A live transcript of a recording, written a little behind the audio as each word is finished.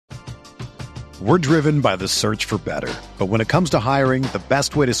We're driven by the search for better. But when it comes to hiring, the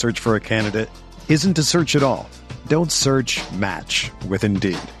best way to search for a candidate isn't to search at all. Don't search, match with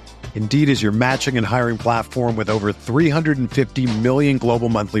Indeed. Indeed is your matching and hiring platform with over 350 million global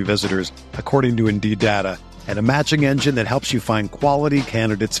monthly visitors, according to Indeed data, and a matching engine that helps you find quality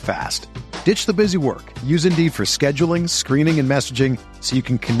candidates fast. Ditch the busy work. Use Indeed for scheduling, screening, and messaging so you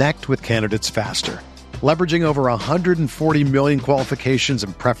can connect with candidates faster. Leveraging over 140 million qualifications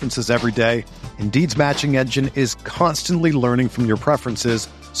and preferences every day, Indeed's matching engine is constantly learning from your preferences,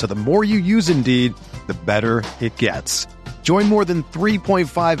 so the more you use Indeed, the better it gets. Join more than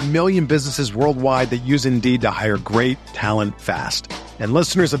 3.5 million businesses worldwide that use Indeed to hire great talent fast. And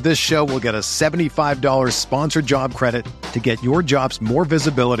listeners of this show will get a $75 sponsored job credit to get your jobs more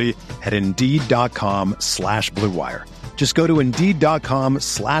visibility at Indeed.com/Blue Wire. Just go to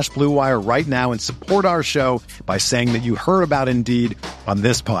Indeed.com/Blue Wire right now and support our show by saying that you heard about Indeed on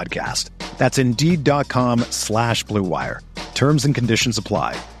this podcast. That's Indeed.com/Blue Wire. Terms and conditions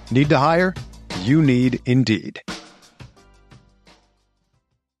apply. Need to hire? You need Indeed.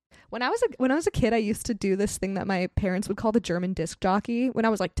 When I was a kid, I used to do this thing that my parents would call the German disc jockey when I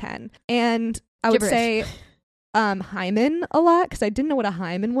was like 10. And I would say hymen a lot because I didn't know what a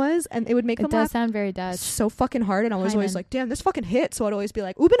hymen was, and it would make them laugh. It does sound very Dutch. So fucking hard, and I was always like, damn, this fucking hit. So I'd always be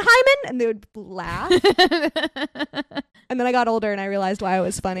like, Ubenheimen, and they would laugh. And then I got older and I realized why I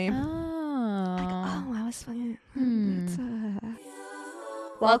was funny. I was funny.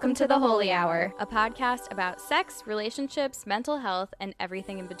 Welcome to The Holy Hour, a podcast about sex, relationships, mental health, and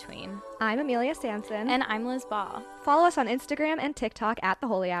everything in between. I'm Amelia Sampson. And I'm Liz Ball. Follow us on Instagram and TikTok at The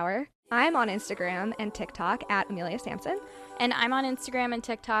Holy Hour. I'm on Instagram and TikTok at Amelia Sampson. And I'm on Instagram and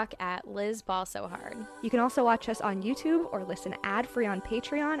TikTok at Liz Ball So Hard. You can also watch us on YouTube or listen ad-free on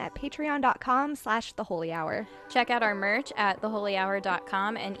Patreon at patreon.com/theholyhour. Check out our merch at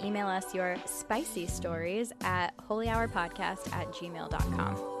theholyhour.com and email us your spicy stories at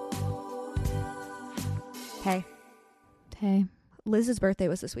holyhourpodcast@gmail.com. Hey. Liz's birthday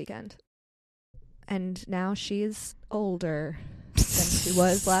was this weekend. And now she's older than she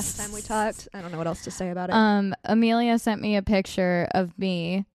was last time we talked. I don't know what else to say about it. Amelia sent me a picture of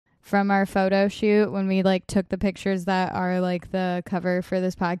me from our photo shoot when we like took the pictures that are like the cover for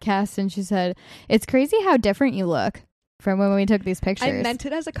this podcast, and she said, "It's crazy how different you look from when we took these pictures." I meant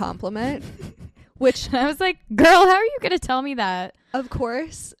it as a compliment, which I was like, "Girl, how are you going to tell me that?" Of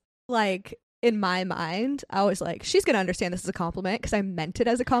course, like in my mind, I was like, she's going to understand this as a compliment because I meant it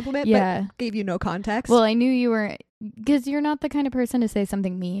as a compliment, but gave you no context. Well, I knew you were, because you're not the kind of person to say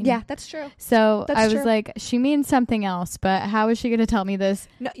something mean. Yeah, that's true. So I was like, she means something else, but how is she going to tell me this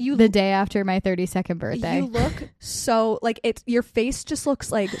the day after my 32nd birthday? You look so, like, your face just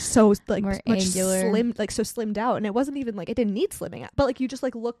looks like so, like, more much angular. slim, like so slimmed out. And it wasn't even like, it didn't need slimming out, but like you just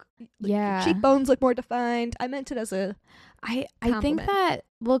like look, like, your cheekbones look more defined. I meant it as a I think that,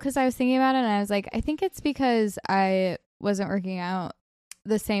 well, because I was thinking about it and I was like, I think it's because I wasn't working out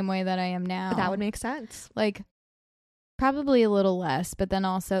the same way that I am now. That would make sense. Like, probably a little less, but then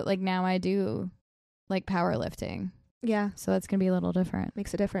also, like, now I do, like, powerlifting. Yeah. So that's going to be a little different.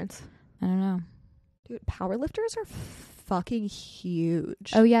 Makes a difference. I don't know. Dude, powerlifters are fucking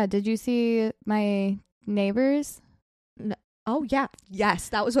huge. Oh, yeah. Did you see my neighbors? No. Oh, yeah. Yes.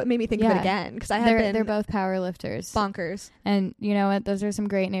 That was what made me think of it again. Because they're both power lifters. Bonkers. And you know what? Those are some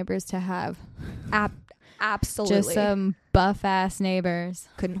great neighbors to have. Absolutely. Just some buff ass neighbors.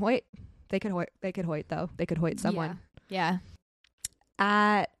 Couldn't hoit. They could hoit though. They could hoit someone. Yeah.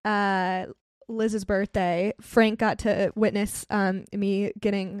 At Liz's birthday, Frank got to witness me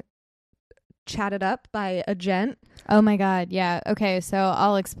getting chatted up by a gent. Oh my God. Yeah. Okay. So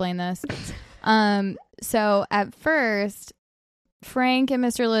I'll explain this. So at first, Frank and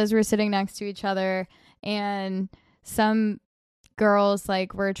Mr. Liz were sitting next to each other, and some girls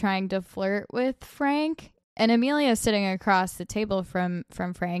like were trying to flirt with Frank, and Amelia is sitting across the table from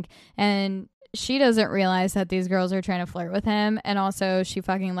Frank, and she doesn't realize that these girls are trying to flirt with him, and also she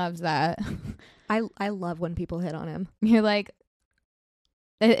fucking loves that. I love when people hit on him. You're like,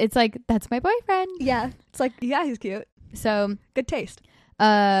 it's like, that's my boyfriend. Yeah. It's like, yeah, he's cute. So good taste.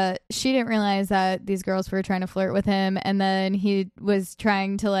 She didn't realize that these girls were trying to flirt with him, and then he was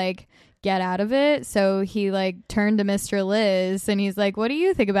trying to like get out of it. So he like turned to Mr. Liz and he's like, "What do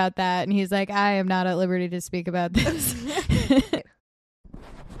you think about that?" And he's like, "I am not at liberty to speak about this."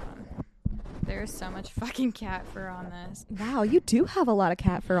 There's so much fucking cat fur on this. Wow, you do have a lot of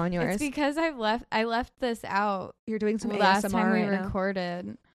cat fur on yours. It's because I left this out. You're doing some last ASMR time we right now.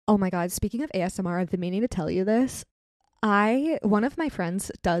 recorded. Oh my God, speaking of ASMR, I've been meaning to tell you this. One of my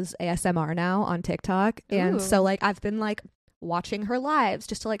friends does ASMR now on TikTok. And so like I've been like watching her lives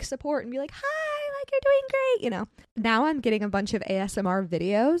just to like support and be like, hi. you're doing great, you know. Now I'm getting a bunch of ASMR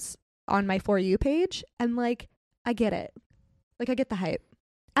videos on my For You page, and like, I get it. Like, I get the hype.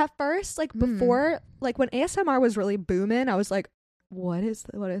 At first, like before, like when ASMR was really booming, I was like, what is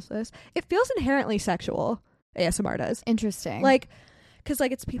this? It feels inherently sexual. ASMR does. Interesting. Like, because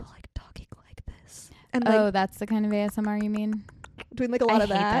like it's people like talking like this, and like, that's the kind of ASMR you mean? Doing like a lot of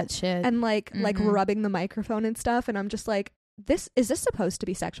hate that shit. and like rubbing the microphone and stuff, and I'm just like, is this supposed to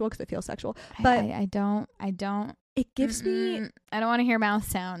be sexual? Because it feels sexual, but I don't. It gives me. I don't want to hear mouth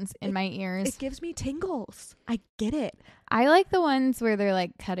sounds in my ears. It gives me tingles. I get it. I like the ones where they're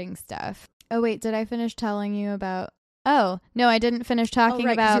like cutting stuff. Oh wait, did I finish telling you about? Oh no, I didn't finish talking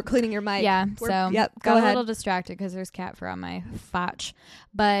about. You're cleaning your mic. Yeah, Yep. Go ahead. A ahead. little distracted because there's cat fur on my fotch,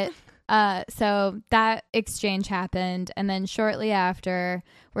 but so that exchange happened, and then shortly after,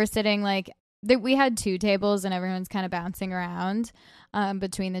 we're sitting like we had 2 tables, and everyone's kind of bouncing around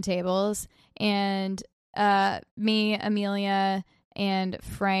between the tables, and me, Amelia, and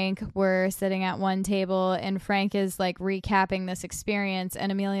Frank were sitting at one table, and Frank is like recapping this experience,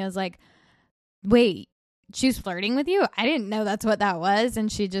 and Amelia's like, wait, she's flirting with you? I didn't know that's what that was.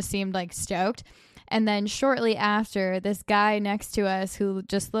 And she just seemed like stoked. And then shortly after, this guy next to us who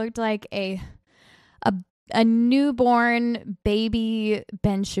just looked like a newborn baby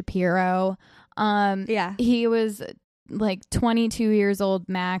Ben Shapiro. He was like 22 years old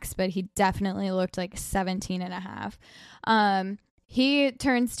max, but he definitely looked like 17 and a half. He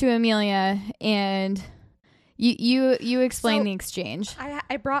turns to Amelia, and you explain the exchange.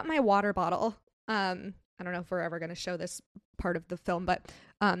 I brought my water bottle. I don't know if we're ever going to show this part of the film, but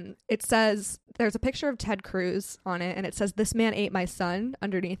it says, there's a picture of Ted Cruz on it, and it says, "This man ate my son"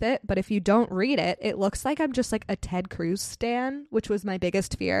 underneath it. But if you don't read it, it looks like I'm just like a Ted Cruz stan, which was my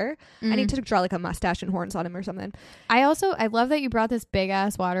biggest fear. I need to draw like a mustache and horns on him or something. I love that you brought this big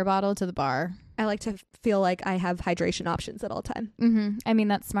ass water bottle to the bar. I like to feel like I have hydration options at all time. I mean,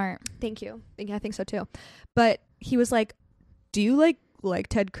 that's smart. Thank you. I think so too. But he was like, "Do you like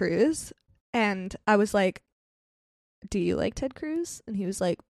Ted Cruz?" And I was like, "Do you like Ted Cruz?" And he was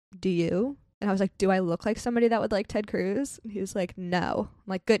like, "Do you?" And I was like, "Do I look like somebody that would like Ted Cruz?" And he was like, "No." I'm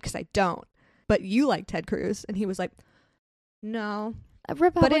like, "Good, because I don't. But you like Ted Cruz." And he was like, "No."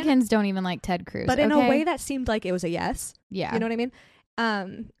 Republicans don't even like Ted Cruz. But in a way that seemed like it was a yes. Yeah. You know what I mean?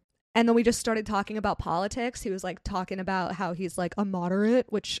 And then we just started talking about politics. He was like talking about how he's like a moderate,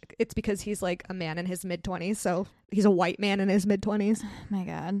 which it's because he's like a man in his mid-20s. So he's a white man in his mid-20s. Oh my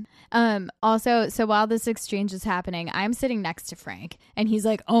God. Also, so while this exchange is happening, I'm sitting next to Frank, and he's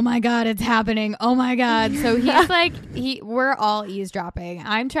like, "Oh my God, it's happening. Oh my God." So he's like, we're all eavesdropping.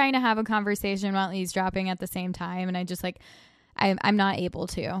 I'm trying to have a conversation while eavesdropping at the same time. And I just like, I'm not able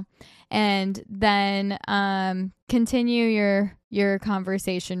to. And then continue your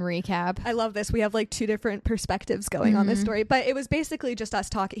conversation recap. I love this. We have like 2 different perspectives going on this story, but it was basically just us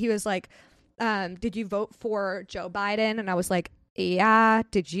talking. He was like, "Did you vote for Joe Biden?" And I was like, "Yeah."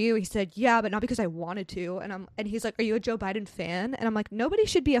 "Did you?" He said, "Yeah, but not because I wanted to." And he's like, "Are you a Joe Biden fan?" And I'm like, nobody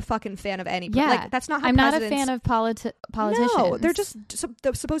should be a fucking fan of any. Yeah, like that's not how I'm not a fan of politicians. No, they're just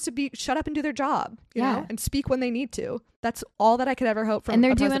they're supposed to be shut up and do their job, you know, and speak when they need to. That's all that I could ever hope from. And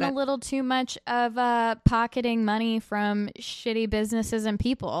they're doing a little too much of pocketing money from shitty businesses and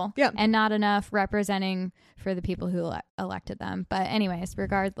people, and not enough representing for the people who elected them. But anyways,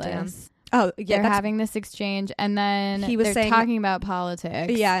 regardless. Damn. Oh yeah, they're having this exchange, and then they're talking about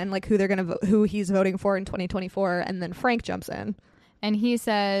politics. Yeah, and like who they're gonna vote, who he's voting for in 2024, and then Frank jumps in, and he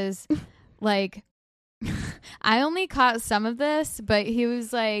says, like, I only caught some of this, but he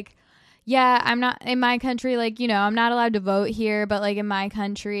was like, "Yeah, I'm not in my country. Like, you know, I'm not allowed to vote here, but like in my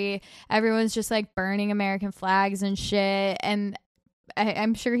country, everyone's just like burning American flags and shit." And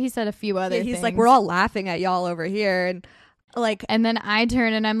I'm sure he said a few other things. He's like, "We're all laughing at y'all over here," and like, and then I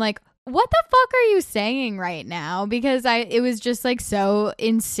turn and I'm like, "What the fuck are you saying right now?" Because it was just like so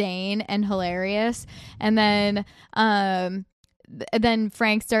insane and hilarious. And then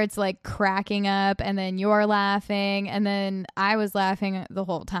Frank starts like cracking up, and then you're laughing, and then I was laughing the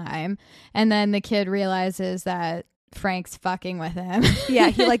whole time. And then the kid realizes that Frank's fucking with him. Yeah,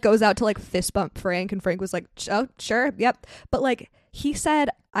 he like goes out to like fist bump Frank, and Frank was like, "Oh, sure, yep." But like he said,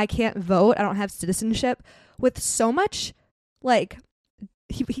 "I can't vote, I don't have citizenship," with so much like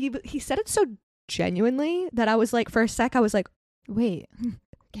he said it so genuinely that I was like, for a sec I was like, "Wait,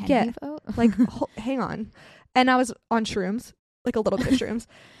 can he vote?" Like, hang on. And I was on shrooms, like a little bit of shrooms.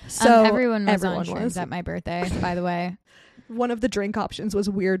 So everyone was on shrooms at my birthday, by the way. One of the drink options was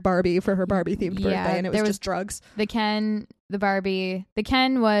Weird Barbie for her Barbie themed birthday, and it was just drugs. The Ken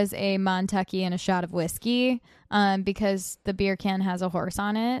was a Montucky and a shot of whiskey, because the beer can has a horse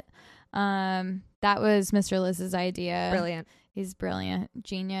on it. That was Mr. Liz's idea. Brilliant. He's brilliant.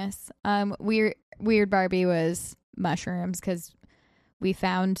 Genius. Weird Barbie was mushrooms because we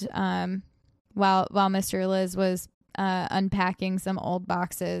found while Mr. Liz was unpacking some old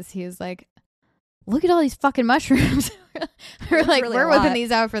boxes, he was like, look at all these fucking mushrooms. We're like, really, we're whipping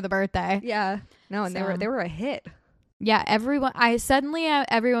these out for the birthday. Yeah. No, and they were a hit. Yeah,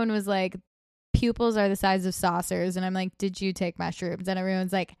 everyone was like, pupils are the size of saucers, and I'm like, did you take mushrooms? And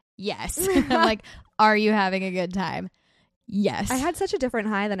everyone's like, yes. I'm like, are you having a good time? Yes. I had such a different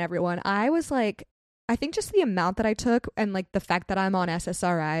high than everyone. I was like, I think just the amount that I took and like the fact that I'm on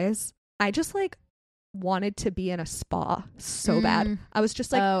SSRIs, I just like wanted to be in a spa so bad. I was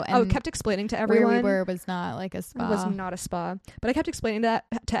just like, I kept explaining to everyone where we were was not like a spa. It was not a spa, but I kept explaining that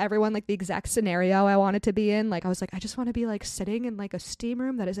to everyone, like the exact scenario I wanted to be in. Like I was like, I just want to be like sitting in like a steam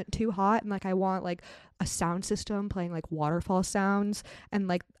room that isn't too hot, and like I want like a sound system playing like waterfall sounds and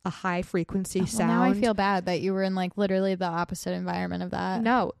like a high frequency sound. Now I feel bad that you were in like literally the opposite environment of that.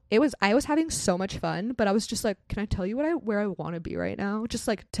 No, I was having so much fun, but I was just like, can I tell you where I want to be right now? Just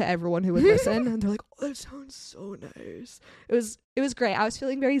like to everyone who would listen, and they're like, oh, that sounds so nice. It was great. I was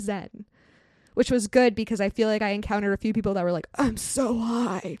feeling very zen, which was good because I feel like I encountered a few people that were like, I'm so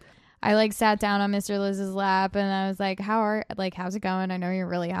high. I like sat down on Mr. Liz's lap and I was like, how's it going? I know you're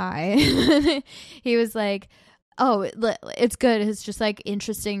really high. He was like, oh, it's good. It's just like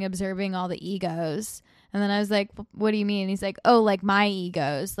interesting observing all the egos. And then I was like, what do you mean? He's like, oh, like my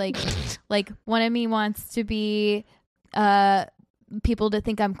egos. Like, like one of me wants to be people to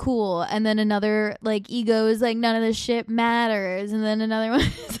think I'm cool. And then another like ego is like, none of this shit matters. And then another one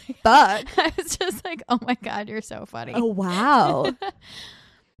is like, fuck. I was just like, oh my God, you're so funny. Oh, wow.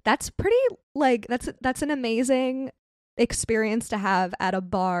 That's pretty, like, that's an amazing experience to have at a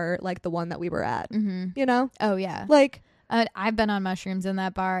bar like the one that we were at, you know? Oh, yeah. Like, I've been on mushrooms in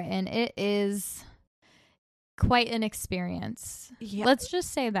that bar, and it is quite an experience. Yeah. Let's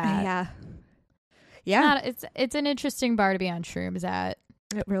just say that. Yeah. Yeah. It's an interesting bar to be on shrooms at.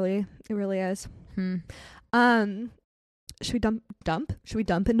 It really is. Should we dump? Should we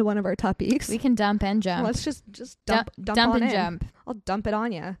dump into one of our topics? We can dump and jump. Let's just dump on and in. Jump. I'll dump it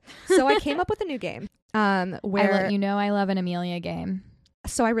on you. So I came up with a new game. Where I love an Amelia game.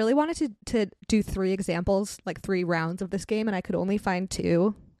 So I really wanted to do 3 examples, like 3 rounds of this game, and I could only find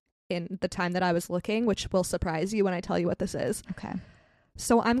 2 in the time that I was looking, which will surprise you when I tell you what this is. Okay.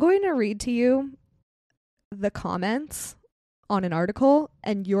 So I'm going to read to you the comments on an article,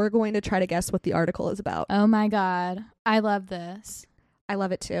 and you're going to try to guess what the article is about. Oh my God. I love this. I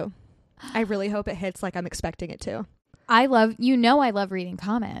love it too. I really hope it hits like I'm expecting it to. I love reading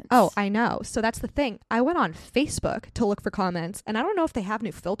comments. Oh, I know. So that's the thing. I went on Facebook to look for comments, and I don't know if they have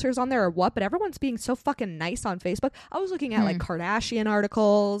new filters on there or what, but everyone's being so fucking nice on Facebook. I was looking at like Kardashian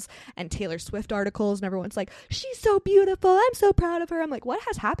articles and Taylor Swift articles, and everyone's like, she's so beautiful. I'm so proud of her. I'm like, what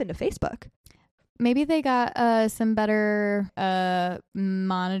has happened to Facebook? Maybe they got some better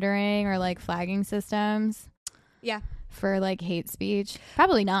monitoring or like flagging systems. Yeah. For like hate speech.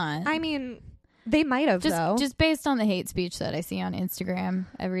 Probably not. I mean, they might have though. Just based on the hate speech that I see on Instagram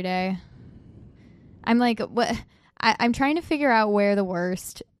every day. I'm like, what? I'm trying to figure out where the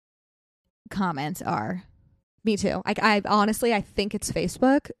worst comments are. Me too. I honestly, I think it's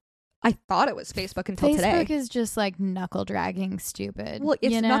Facebook. I thought it was Facebook until today. Facebook is just like knuckle dragging stupid. Well,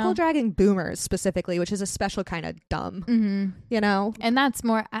 it's knuckle dragging boomers specifically, which is a special kind of dumb, you know? And that's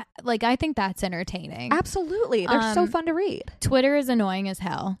more like, I think that's entertaining. Absolutely. They're so fun to read. Twitter is annoying as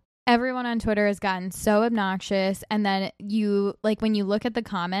hell. Everyone on Twitter has gotten so obnoxious. And then when you look at the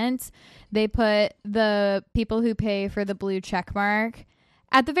comments, they put the people who pay for the blue check mark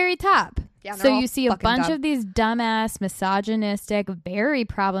at the very top. Yeah, so you see a bunch of these dumbass, misogynistic, very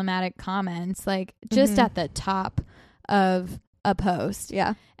problematic comments, like just at the top of a post.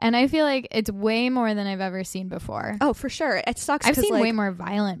 Yeah. And I feel like it's way more than I've ever seen before. Oh, for sure. It sucks. I've seen way more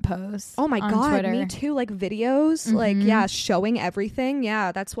violent posts. Oh my God. Twitter. Me too. Like videos, like, yeah, showing everything.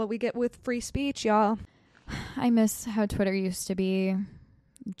 Yeah. That's what we get with free speech, y'all. I miss how Twitter used to be,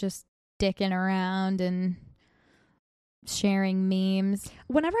 just dicking around and sharing memes.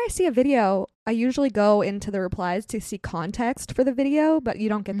 Whenever I see a video, I usually go into the replies to see context for the video, but you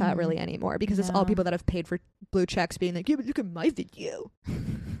don't get that really anymore because it's all people that have paid for blue checks being like, yeah, but look at my video.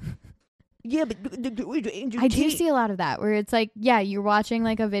 Yeah, but I do see a lot of that where it's like, yeah, you're watching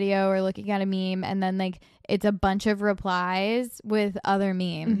like a video or looking at a meme and then like it's a bunch of replies with other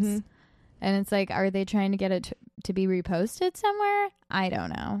memes. And it's like, are they trying to get it to be reposted somewhere? I don't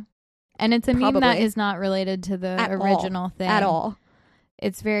know. And it's a meme that is not related to the original thing. At all.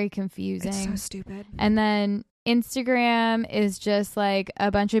 It's very confusing. It's so stupid. And then Instagram is just like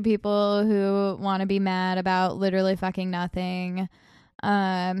a bunch of people who want to be mad about literally fucking nothing.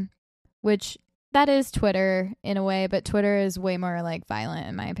 Which that is Twitter in a way, but Twitter is way more like violent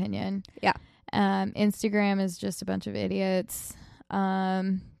in my opinion. Yeah. Instagram is just a bunch of idiots.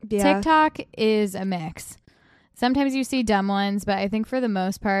 TikTok is a mix. Sometimes you see dumb ones, but I think for the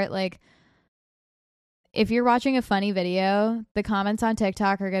most part, like, if you're watching a funny video, the comments on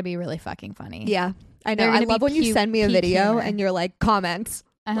TikTok are going to be really fucking funny. Yeah, I know. I love when you send me a video humor. And you're like, comments.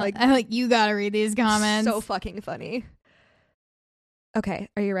 I'm like, you got to read these comments. So fucking funny. Okay,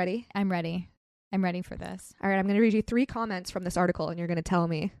 are you ready? I'm ready. I'm ready for this. All right, I'm going to read you 3 comments from this article, and you're going to tell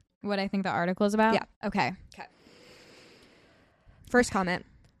me what I think the article is about? Yeah. Okay. First comment.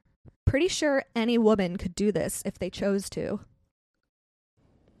 Pretty sure any woman could do this if they chose to.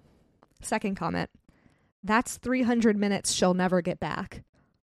 Second comment. That's 300 minutes she'll never get back.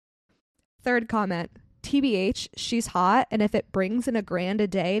 Third comment. TBH, she's hot, and if it brings in $1,000 a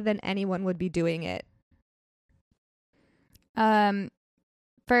day, then anyone would be doing it.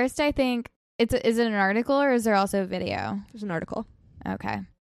 First, I think is it an article or is there also a video? There's an article. Okay.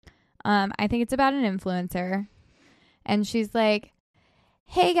 I think it's about an influencer, and she's like,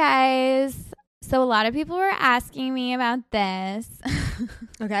 "Hey guys, so a lot of people were asking me about this."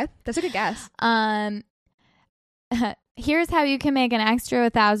 Okay, that's a good guess. Here's how you can make an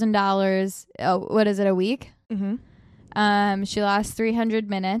extra $1,000. Oh, what is it, a week? Mm-hmm. She lost 300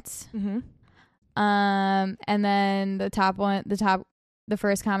 minutes. Mm-hmm. And then the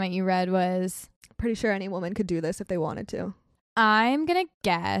first comment you read was, pretty sure any woman could do this if they wanted to. I'm gonna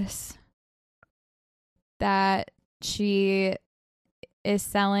guess that she is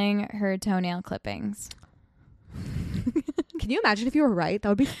selling her toenail clippings. Can you imagine if you were right? That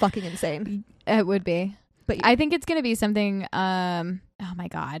would be fucking insane. It would be. But I think it's gonna be something. Oh my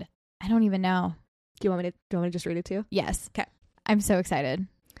god, I don't even know. Do you want me to just read it to you? Yes. Okay. I'm so excited.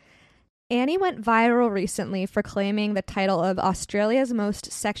 Annie went viral recently for claiming the title of Australia's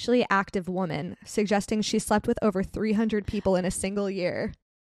most sexually active woman, suggesting she slept with over 300 people in a single year.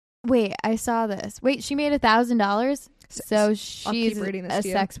 Wait, I saw this. Wait, she made $1,000? So she's a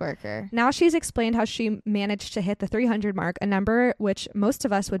sex worker. Now she's explained how she managed to hit the 300 mark, a number which most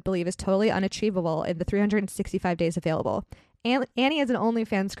of us would believe is totally unachievable in the 365 days available. Annie is an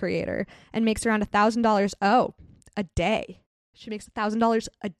OnlyFans creator and makes around $1,000 a day. She makes $1,000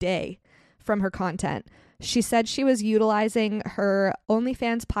 a day from her content. She said she was utilizing her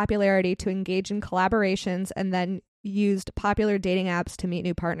OnlyFans popularity to engage in collaborations and then used popular dating apps to meet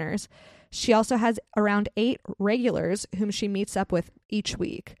new partners. She also has around 8 regulars whom she meets up with each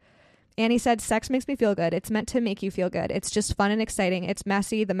week. Annie said, "Sex makes me feel good. It's meant to make you feel good. It's just fun and exciting. It's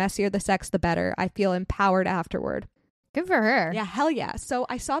messy. The messier the sex, the better. I feel empowered afterward." Good for her. Yeah, hell yeah. So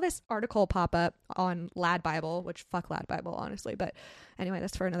I saw this article pop up on Lad Bible, which fuck Lad Bible, honestly. But anyway,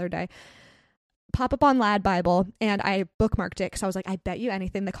 that's for another day. Pop up on Lad Bible, and I bookmarked it because I was like, I bet you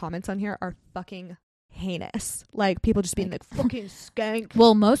anything the comments on here are fucking heinous. Like, people just being like, fucking skank.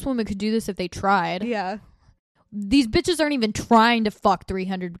 Well, most women could do this if they tried. Yeah. These bitches aren't even trying to fuck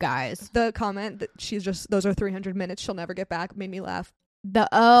 300 guys. The comment that she's just, those are 300 minutes she'll never get back, made me laugh.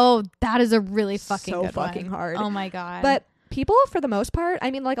 That is a really fucking so good fucking one. hard. Oh my god. But people, for the most part,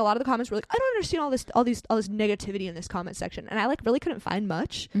 I mean, like, a lot of the comments were like, I don't understand all this negativity in this comment section, and I like really couldn't find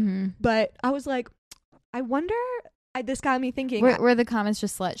much. Mm-hmm. But I was like, I wonder. This got me thinking. Were the comments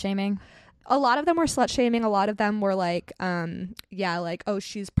just slut shaming? A lot of them were slut shaming. A lot of them were like, like, oh,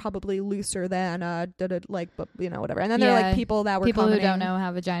 she's probably looser than like, you know, whatever. And then there are like people that were people who don't know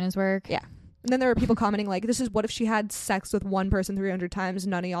how vaginas work. Yeah. And then there were people commenting like, this is, what if she had sex with one person 300 times?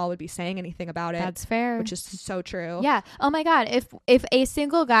 None of y'all would be saying anything about it. That's fair. Which is so true. Yeah. Oh my God. If a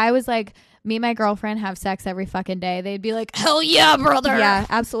single guy was like, me and my girlfriend have sex every fucking day, they'd be like, hell yeah, brother. Yeah,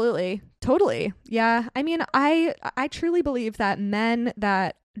 absolutely. Totally. Yeah. I mean, I truly believe that men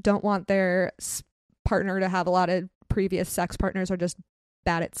that don't want their partner to have a lot of previous sex partners are just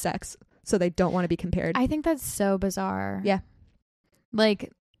bad at sex. So they don't want to be compared. I think that's so bizarre. Yeah.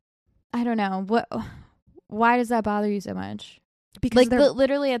 Like, I don't know. Why does that bother you so much? Because like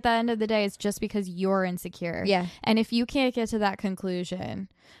literally at the end of the day, it's just because you're insecure. Yeah. And if you can't get to that conclusion,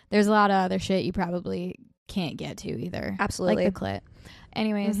 there's a lot of other shit you probably can't get to either. Absolutely. Like the clit.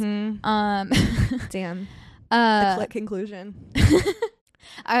 Anyways, damn. the clit conclusion.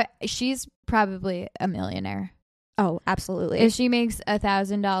 She's probably a millionaire. Oh, absolutely. If she makes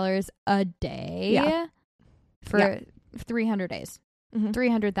 $1,000 a day for 300 days.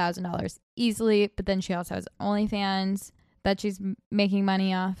 $300,000 easily, but then she also has OnlyFans that she's making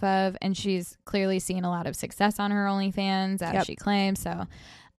money off of, and she's clearly seen a lot of success on her OnlyFans as she claims. So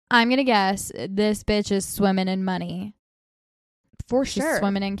I'm going to guess this bitch is swimming in money. For She's sure.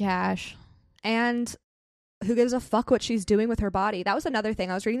 swimming in cash. And who gives a fuck what she's doing with her body? That was another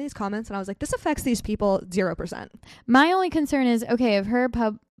thing. I was reading these comments and I was like, this affects these people 0%. My only concern is, okay, if her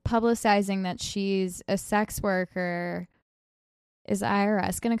publicizing that she's a sex worker, is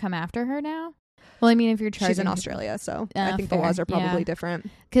IRS going to come after her now? Well, I mean, if you're charging... She's in Australia, so I think the laws are probably different.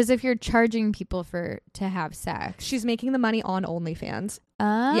 Because if you're charging people to have sex... She's making the money on OnlyFans.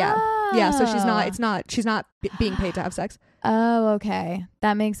 Oh. Yeah, so she's not being paid to have sex. Oh, okay.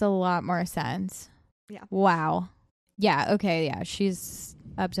 That makes a lot more sense. Yeah. Wow. Yeah, okay, yeah. She's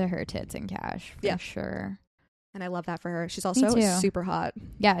up to her tits in cash, for sure. And I love that for her. She's also super hot.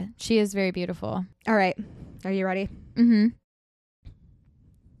 Yeah, she is very beautiful. All right. Are you ready? Mm-hmm.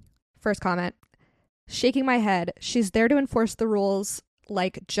 First comment. Shaking my head. She's there to enforce the rules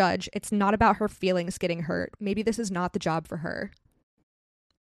like judge. It's not about her feelings getting hurt. Maybe this is not the job for her.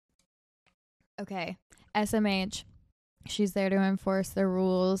 Okay. SMH. She's there to enforce the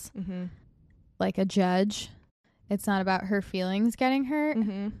rules like a judge. It's not about her feelings getting hurt.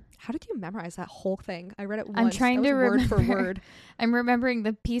 Mm-hmm. How did you memorize that whole thing? I read it once. I'm trying to remember. Word for word. I'm remembering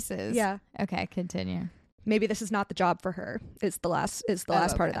the pieces. Yeah. Okay, continue. Maybe this is not the job for her. Is the last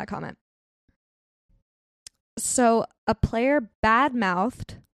part of that comment. So a player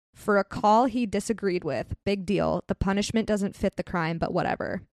bad-mouthed for a call he disagreed with. Big deal. The punishment doesn't fit the crime, but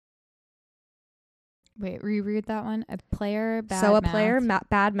whatever. Wait, reread that one. A player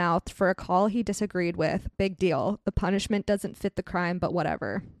bad-mouthed for a call he disagreed with. Big deal. The punishment doesn't fit the crime, but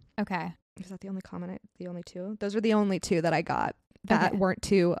whatever. Okay. Is that the only comment? The only two? Those are the only two that I got that weren't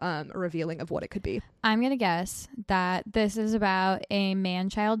too revealing of what it could be. I'm going to guess that this is about a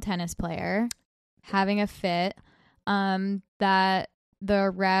man-child tennis player having a fit, that the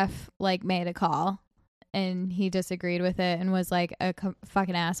ref made a call and he disagreed with it and was like a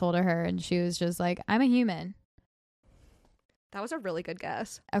fucking asshole to her, and she was just like, I'm a human. That was a really good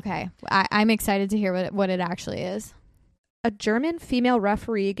guess. Okay. I'm excited to hear what it actually is. A German female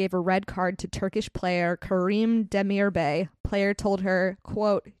referee gave a red card to Turkish player Karim Demirbay. Player told her,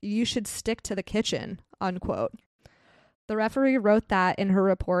 quote, "You should stick to the kitchen," unquote. The referee wrote that in her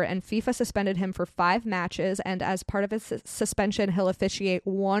report, and FIFA suspended him for 5 matches, and as part of his suspension, he'll officiate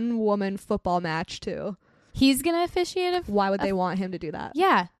 1 woman football match too. He's going to officiate Why would they want him to do that?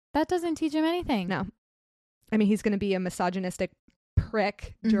 Yeah, that doesn't teach him anything. No. I mean, he's going to be a misogynistic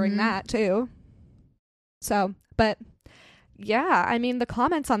prick during that too. So, but... yeah, I mean, the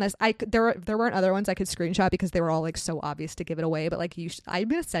comments on this, there weren't other ones I could screenshot because they were all so obvious to give it away. But I'm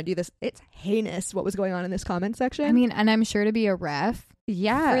gonna send you this. It's heinous what was going on in this comment section. I mean, and I'm sure to be a ref,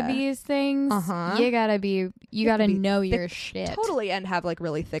 for these things, you gotta know your shit totally, and have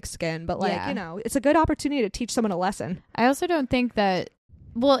really thick skin. But it's a good opportunity to teach someone a lesson. I also don't think that.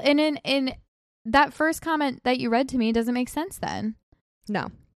 Well, in that first comment that you read to me doesn't make sense. Then no.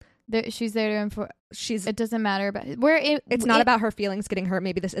 She's there to enforce. It doesn't matter about it's not about her feelings getting hurt.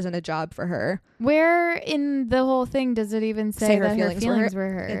 Maybe this isn't a job for her. Where in the whole thing does it even say that her feelings were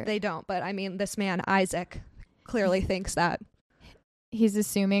hurt? They don't. But I mean, this man Isaac clearly thinks that he's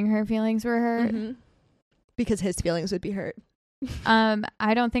assuming her feelings were hurt because his feelings would be hurt.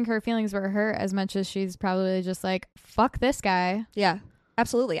 I don't think her feelings were hurt as much as she's probably just like, fuck this guy. Yeah.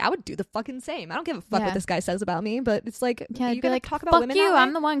 Absolutely. I would do the fucking same. I don't give a fuck what this guy says about me, but it's like, you gotta talk about women. Fuck you,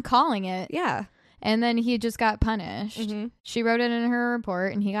 I'm the one calling it. Yeah. And then he just got punished. She wrote it in her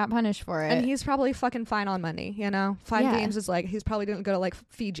report and he got punished for it. And he's probably fucking fine on money, 5 games is he's probably gonna go to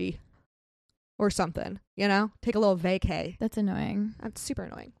Fiji or something, take a little vacay. That's annoying. That's super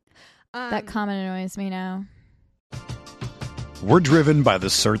annoying. That comment annoys me now. We're driven by the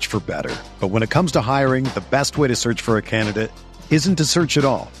search for better. But when it comes to hiring, the best way to search for a candidate isn't to search at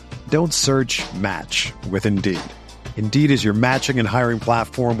all. Don't search, match with Indeed. Indeed is your matching and hiring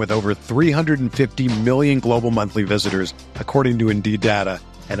platform with over 350 million global monthly visitors, according to Indeed data,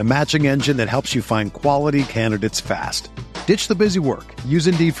 and a matching engine that helps you find quality candidates fast. Ditch the busy work. Use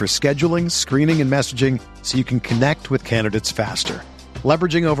Indeed for scheduling, screening, and messaging so you can connect with candidates faster.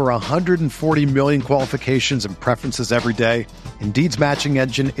 Leveraging over 140 million qualifications and preferences every day, Indeed's matching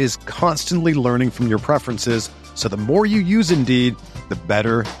engine is constantly learning from your preferences, so the more you use Indeed, the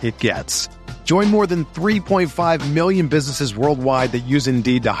better it gets. Join more than 3.5 million businesses worldwide that use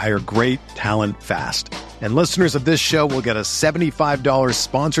Indeed to hire great talent fast. And listeners of this show will get a $75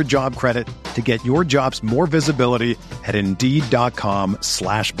 sponsored job credit to get your jobs more visibility at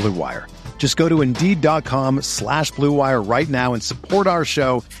Indeed.com/Blue Wire. Just go to Indeed.com/Blue Wire right now and support our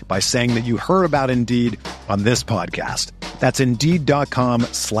show by saying that you heard about Indeed on this podcast. That's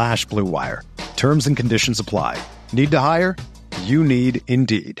Indeed.com/Blue Wire. Terms and conditions apply. Need to hire? you need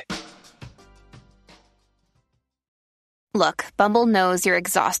Indeed. Look, Bumble knows you're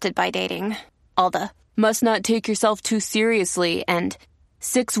exhausted by dating. All the must not take yourself too seriously and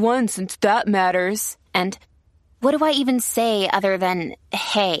 6'1" since that matters. And what do I even say other than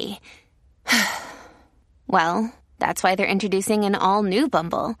hey? Well, that's why they're introducing an all-new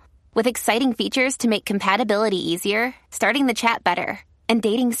Bumble with exciting features to make compatibility easier, starting the chat better, and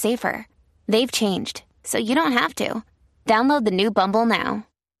dating safer. They've changed, so you don't have to. Download the new Bumble now.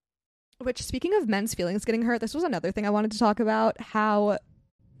 Which, speaking of men's feelings getting hurt, this was another thing I wanted to talk about, how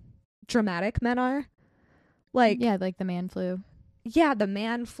dramatic men are. Like, yeah, like the man flu. Yeah, the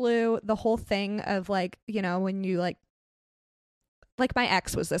man flu, the whole thing of like, you know, when you like my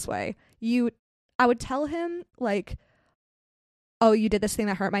ex was this way. I would tell him like, oh, you did this thing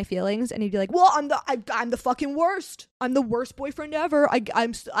that hurt my feelings, and he'd be like, well, I'm the fucking worst. I'm the worst boyfriend ever. I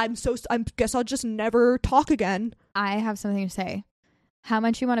guess I'll just never talk again. I have something to say. How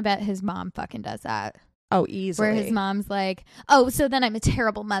much you want to bet his mom fucking does that? Oh, easily. Where his mom's like, oh, so then I'm a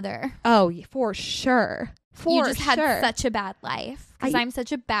terrible mother. Oh, for sure. You just had such a bad life because I'm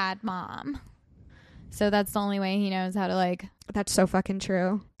such a bad mom. So that's the only way he knows how to like. That's so fucking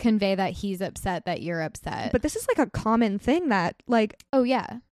true. Convey that he's upset that you're upset. But this is like a common thing that like. Oh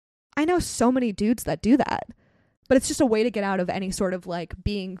yeah, I know so many dudes that do that. But it's just a way to get out of any sort of like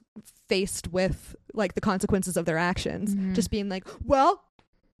being faced with like the consequences of their actions. Mm-hmm. Just being like, well,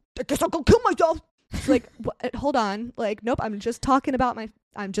 I guess I'll go kill myself. It's like, hold on. Like, nope, I'm just talking about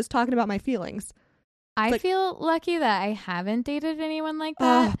my feelings. I feel lucky that I haven't dated anyone like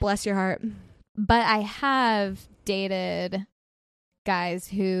that. Oh, bless your heart. But I have dated guys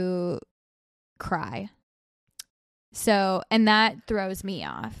who cry. So, and that throws me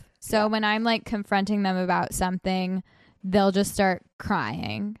off. So when I'm like confronting them about something, they'll just start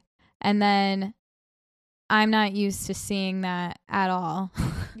crying. And then I'm not used to seeing that at all.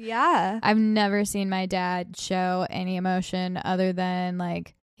 Yeah. I've never seen my dad show any emotion other than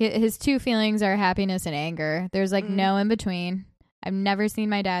like his two feelings are happiness and anger. There's like no in between. I've never seen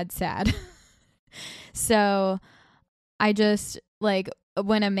my dad sad. So I just like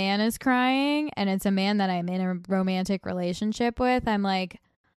when a man is crying and it's a man that I'm in a romantic relationship with, I'm like,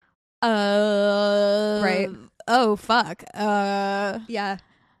 right. Oh fuck. Yeah.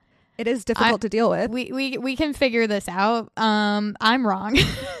 It is difficult to deal with. We can figure this out. I'm wrong.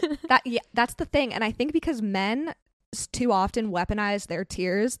 That's the thing. And I think because men too often weaponize their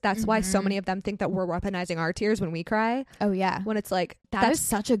tears, that's why so many of them think that we're weaponizing our tears when we cry. Oh yeah. When it's like that's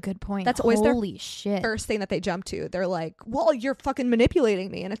such a good point. That's always Holy their shit. first thing that they jump to. They're like, well, you're fucking manipulating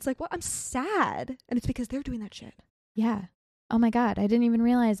me. And it's like, well, I'm sad. And it's because they're doing that shit. Yeah. Oh my God. I didn't even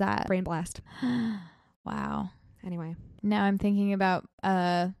realize that. Brain blast. Wow. Anyway. Now I'm thinking about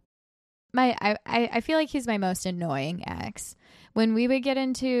I feel like he's my most annoying ex. When we would get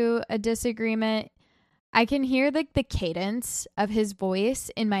into a disagreement, I can hear like the cadence of his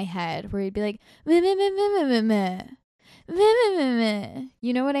voice in my head where he'd be like, meh, meh, meh, meh, meh, meh, meh, meh, meh.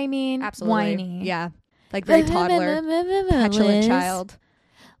 You know what I mean? Absolutely. Whiny. Yeah. Like very toddler, petulant child.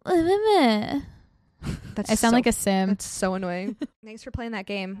 I sound like a sim. That's so annoying. Thanks for playing that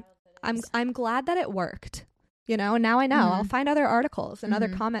game. I'm glad that it worked. You know, now I know. I'll find other articles and other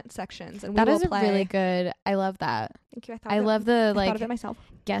comment sections, and that will is play. Really good. I love that. Thank you. I love the like. I thought of it myself.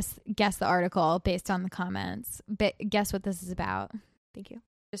 Guess the article based on the comments. Guess what this is about. Thank you.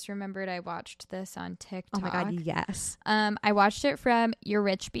 Just remembered I watched this on TikTok. Oh my God, yes. I watched it from Your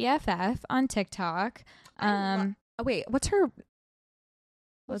Rich BFF on TikTok. Wait, what's her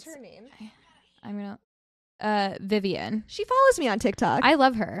name? I'm gonna. Vivian. She follows me on TikTok. I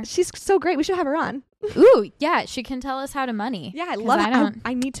love her. She's so great. We should have her on. Ooh, yeah. She can tell us how to money. Yeah, I love it.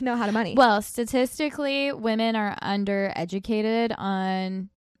 I need to know how to money. Well, statistically, women are undereducated on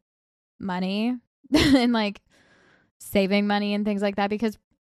money and like saving money and things like that because,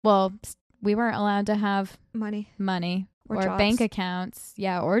 well, we weren't allowed to have money or bank accounts.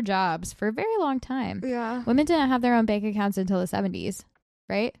 Yeah, or jobs for a very long time. Yeah. Women didn't have their own bank accounts until the 70s,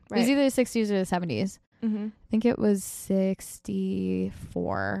 right? It was either the 60s or the 70s. Mm-hmm. I think it was 64.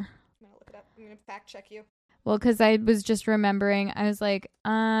 I'm gonna look it up. I'm gonna fact check you. Well, because I was just remembering, I was like,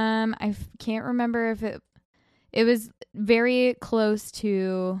 can't remember if it was very close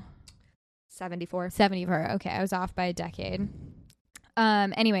to 74. 74. Okay, I was off by a decade.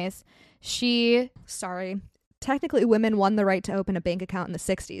 Anyways, sorry. Technically, women won the right to open a bank account in the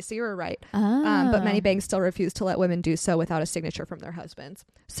 60s, so you were right. Oh. But many banks still refuse to let women do so without a signature from their husbands.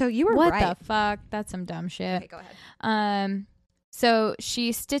 So you were right. What the fuck? That's some dumb shit. Okay, go ahead. So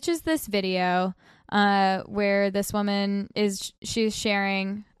she stitches this video where this woman she's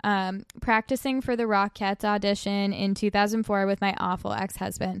sharing practicing for the Rockettes audition in 2004 with my awful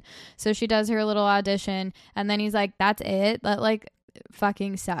ex-husband. So she does her little audition, and then he's like, that's it? That like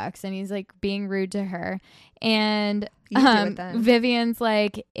fucking sucks. And he's like being rude to her. And Vivian's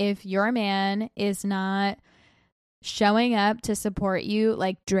like, if your man is not showing up to support you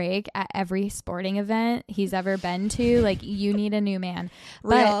like Drake at every sporting event he's ever been to, like, you need a new man.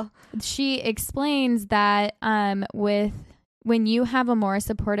 But she explains that when you have a more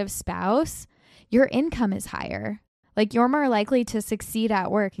supportive spouse, your income is higher. Like, you're more likely to succeed at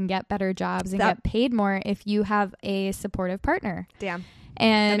work and get better jobs and get paid more if you have a supportive partner. Damn.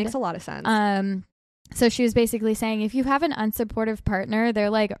 And that makes a lot of sense. So she was basically saying, if you have an unsupportive partner, they're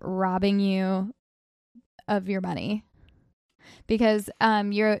like robbing you of your money, because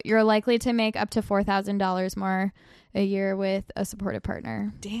you're likely to make up to $4,000 more a year with a supportive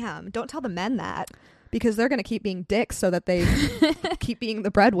partner. Damn. Don't tell the men that, because they're going to keep being dicks so that they keep being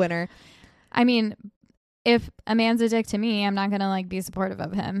the breadwinner. I mean, if a man's a dick to me, I'm not going to like be supportive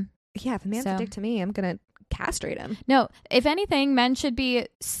of him. Yeah, if a man's a dick to me, I'm going to castrate him. No, if anything, men should be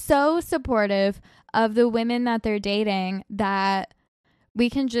so supportive of the women that they're dating that we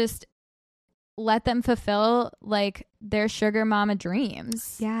can just let them fulfill like their sugar mama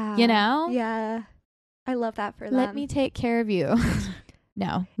dreams. Yeah. You know? Yeah. I love that for them. Let me take care of you.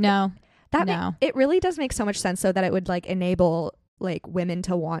 No. It really does make so much sense, though, that it would like enable like women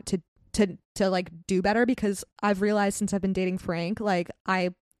to want to like do better, because I've realized since I've been dating Frank, like I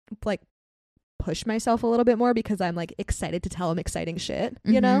like push myself a little bit more because I'm like excited to tell him exciting shit,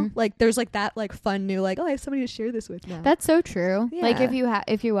 you know, like there's like that like fun new like, oh, I have somebody to share this with now. That's so true. Yeah. Like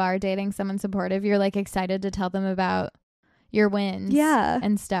if you are dating someone supportive, you're like excited to tell them about your wins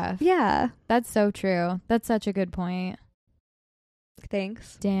and stuff. Yeah, that's so true. That's such a good point.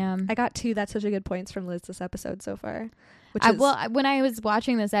 Thanks. Damn, I got 2 that's such a good points from Liz this episode so far. When I was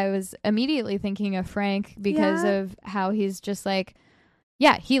watching this, I was immediately thinking of Frank because of how he's just like,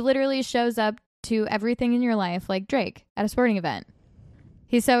 he literally shows up to everything in your life like Drake at a sporting event.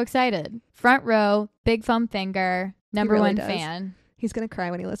 He's so excited. Front row, big thumb finger, number one fan. He's going to cry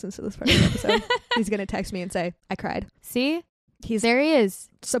when he listens to this part of the episode. He's going to text me and say, I cried. See? There he is.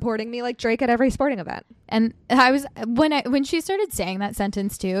 Supporting me like Drake at every sporting event. And I was, when she started saying that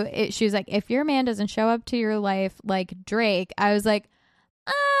sentence too, she was like, if your man doesn't show up to your life like Drake, I was like,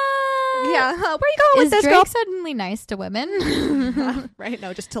 yeah, where are you going with this, Drake girl? suddenly nice to women? Right,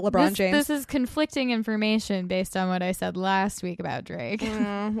 no, just to LeBron James. This is conflicting information based on what I said last week about Drake.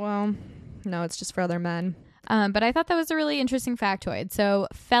 Well, no, it's just for other men. But I thought that was a really interesting factoid. So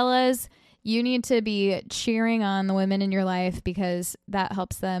fellas, you need to be cheering on the women in your life because that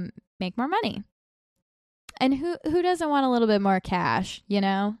helps them make more money. And who doesn't want a little bit more cash, you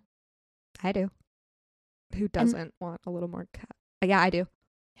know? I do. Who doesn't want a little more cash? Yeah, I do.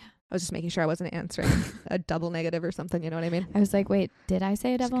 I was just making sure I wasn't answering a double negative or something. You know what I mean? I was like, wait, did I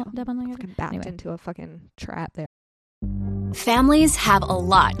say a double negative? Fucking backed into a fucking trap there. Families have a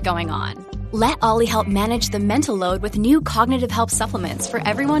lot going on. Let Ollie help manage the mental load with new cognitive help supplements for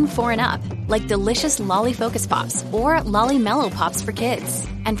everyone 4 and up, like delicious Lolly Focus Pops or Lolly Mellow Pops for kids.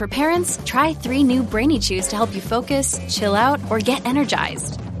 And for parents, try 3 new Brainy Chews to help you focus, chill out, or get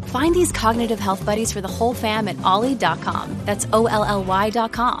energized. Find these cognitive health buddies for the whole fam at ollie.com. That's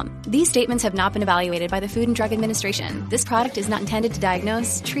OLLY.com. These statements have not been evaluated by the Food and Drug Administration. This product is not intended to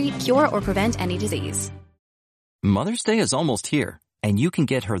diagnose, treat, cure, or prevent any disease. Mother's Day is almost here, and you can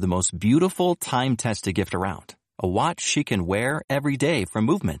get her the most beautiful time-tested gift around. A watch she can wear every day from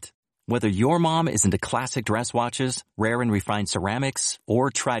Movement. Whether your mom is into classic dress watches, rare and refined ceramics,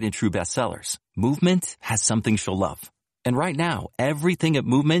 or tried and true bestsellers, Movement has something she'll love. And right now, everything at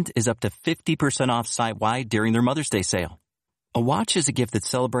Movement is up to 50% off site-wide during their Mother's Day sale. A watch is a gift that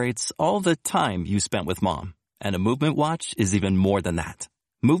celebrates all the time you spent with mom. And a Movement watch is even more than that.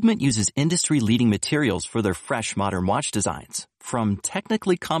 Movement uses industry-leading materials for their fresh modern watch designs. From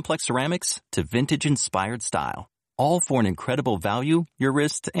technically complex ceramics to vintage-inspired style. All for an incredible value your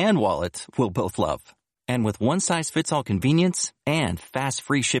wrist and wallet will both love. And with one-size-fits-all convenience and fast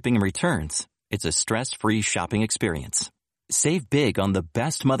free shipping and returns, it's a stress-free shopping experience. Save big on the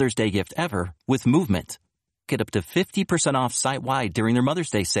best Mother's Day gift ever with Movement. Get up to 50% off site-wide during their Mother's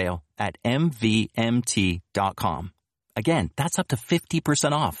Day sale at MVMT.com. Again, that's up to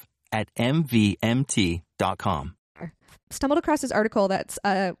 50% off at MVMT.com. Stumbled across this article that's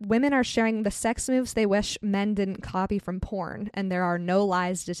women are sharing the sex moves they wish men didn't copy from porn, and there are no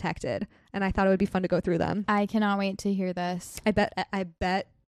lies detected. And I thought it would be fun to go through them. I cannot wait to hear this. I bet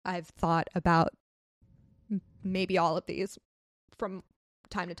I've thought about maybe all of these from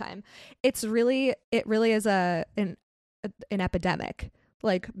time to time. It really is an epidemic.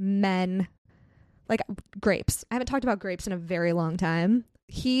 like men, like Grapes. I haven't talked about Grapes in a very long time.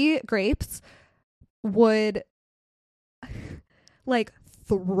 Grapes would like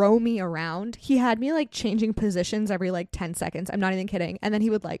throw me around. He had me like changing positions every like 10 seconds. I'm not even kidding. And then he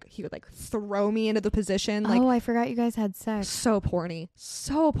would throw me into the position. Like, oh, I forgot you guys had sex. So porny.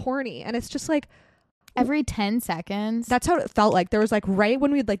 And it's just like every 10 seconds. That's how it felt like. There was like right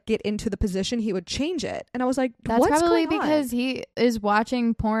when we'd like get into the position, he would change it. And I was like, that's what's probably going on? Because he is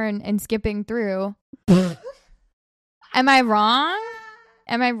watching porn and skipping through. Am I wrong?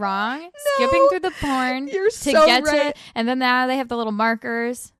 No, skipping through the porn you're to so get right. to, and then now they have the little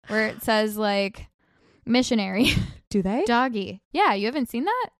markers where it says like missionary. Do they? Doggy. Yeah, you haven't seen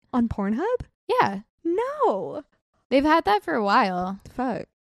that? On Pornhub? Yeah. No. They've had that for a while. Fuck.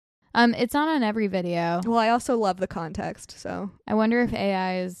 It's not on every video. Well, I also love the context, so. I wonder if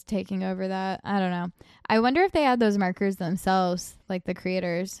AI is taking over that. I don't know. I wonder if they add those markers themselves, like the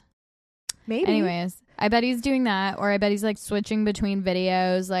creators. Maybe. Anyways, I bet he's doing that, or I bet he's like switching between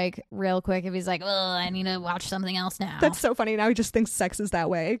videos like real quick if he's like, oh, I need to watch something else now. That's so funny. Now he just thinks sex is that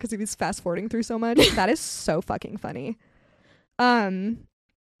way because he's fast forwarding through so much. That is so fucking funny. Okay,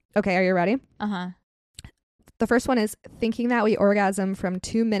 are you ready? Uh-huh. The first one is thinking that we orgasm from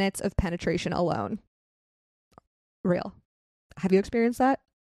 2 minutes of penetration alone. Real. Have you experienced that?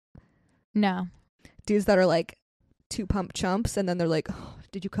 No. Dudes that are like 2 pump chumps and then they're like, oh,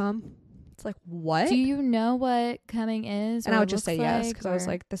 did you come? It's like, what? Do you know what coming is? And I would just say yes like, because I was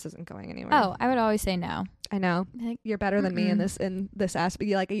like, this isn't going anywhere. Oh, I would always say no. I know. Like, you're better than me in this aspect.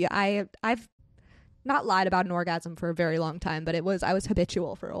 Like, I've not lied about an orgasm for a very long time, but I was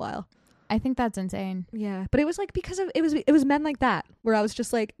habitual for a while. I think that's insane. Yeah, but it was like because of it was men like that where I was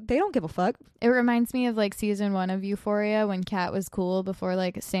just like, they don't give a fuck. It reminds me of like season 1 of Euphoria when Kat was cool before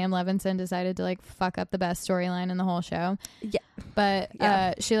like Sam Levinson decided to like fuck up the best storyline in the whole show. Yeah, but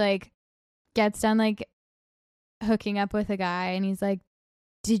she like gets done like hooking up with a guy and he's like,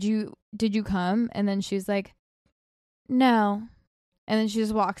 did you come? And then she's like, no, and then she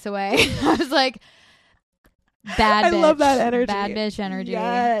just walks away. I was like, bad bitch. I love that energy. Bad bitch energy.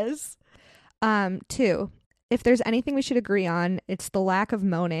 Yes. 2, if there's anything we should agree on, it's the lack of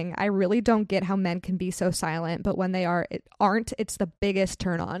moaning. I really don't get how men can be so silent, but when they aren't, it's the biggest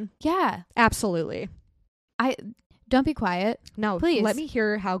turn on. Yeah. Absolutely. Don't be quiet. No, please. Let me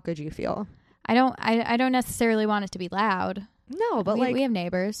hear how good you feel. I don't necessarily want it to be loud. No, but we have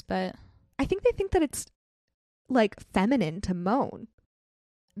neighbors, but I think they think that it's like feminine to moan.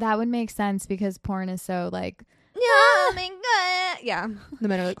 That would make sense because porn is so like, oh my god, yeah. The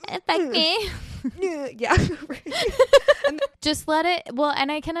men are like, affect me. Yeah. Just let it. Well,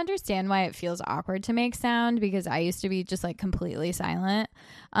 and I can understand why it feels awkward to make sound because I used to be just like completely silent.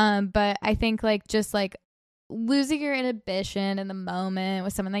 But I think like just like losing your inhibition in the moment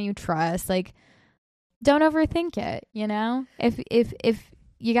with someone that you trust, like don't overthink it. You know, if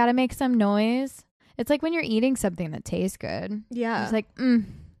you got to make some noise, it's like when you're eating something that tastes good. Yeah, it's like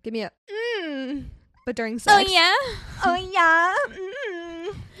give me a but during sex. Oh yeah.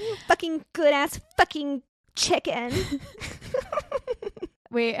 Fucking good ass fucking chicken.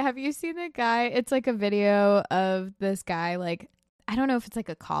 Wait, have you seen the guy? It's like a video of this guy, like, I don't know if it's like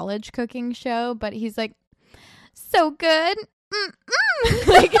a college cooking show, but he's like, so good.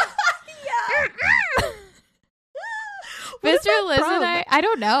 Like, Mr. Liz and I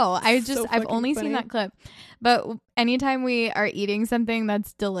don't know. I've only seen that clip. But anytime we are eating something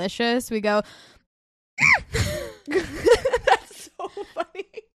that's delicious, we go, that's so funny.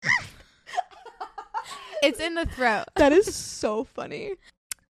 It's in the throat. That is so funny.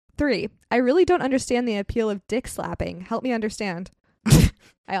 3, I really don't understand the appeal of dick slapping. Help me understand.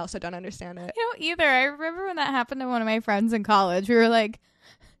 I also don't understand it. I don't either. I remember when that happened to one of my friends in college. We were like,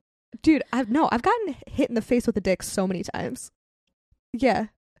 dude, I've gotten hit in the face with a dick so many times. Yeah.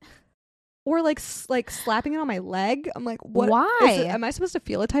 Or like slapping it on my leg. I'm like, what? Why? Am I supposed to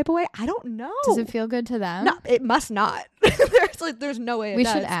feel a type of way? I don't know. Does it feel good to them? No, it must not. There's no way we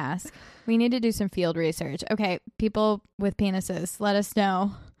should ask. We need to do some field research. Okay, people with penises, let us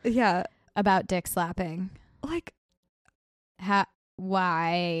know. Yeah. About dick slapping. Like,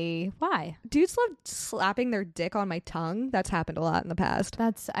 why? Dudes love slapping their dick on my tongue. That's happened a lot in the past.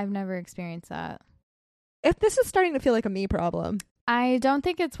 I've never experienced that. If this is starting to feel like a me problem. I don't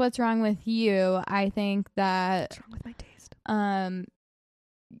think it's what's wrong with you. I think that what's wrong with my taste?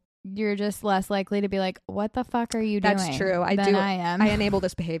 You're just less likely to be like, what the fuck are you doing? That's true. I am. I enable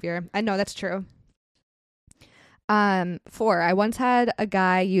this behavior. I know that's true. 4, I once had a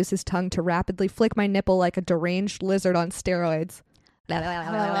guy use his tongue to rapidly flick my nipple like a deranged lizard on steroids. I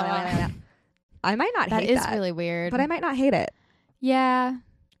might not hate that. That is really weird. But I might not hate it. Yeah.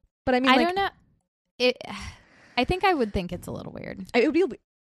 But I mean, I like, don't know. I think I would think it's a little weird. it would be,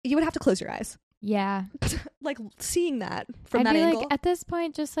 you would have to close your eyes. Yeah. Like seeing that from I'd that be angle. like, at this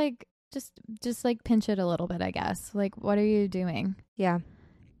point, just like pinch it a little bit, I guess. Like, what are you doing? Yeah.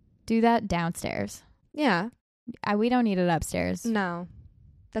 Do that downstairs. Yeah. We don't need it upstairs. No.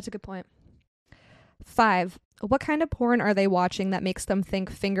 That's a good point. 5. What kind of porn are they watching that makes them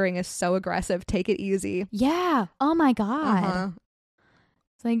think fingering is so aggressive? Take it easy. Yeah. Oh my God. Uh-huh.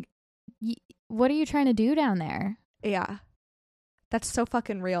 It's like, what are you trying to do down there? Yeah. That's so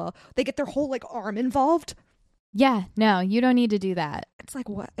fucking real. They get their whole like arm involved. Yeah. No, you don't need to do that. It's like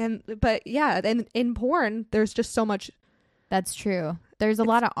what? But yeah, and in porn, there's just so much. That's true. There's a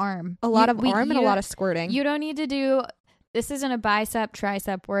lot of arm. A lot of arm and a lot of squirting. You don't need to do. This isn't a bicep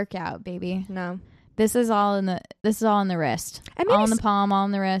tricep workout, baby. No. This is all in the wrist. And all in the palm, all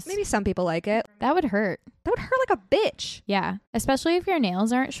in the wrist. Maybe some people like it. That would hurt. That would hurt like a bitch. Yeah. Especially if your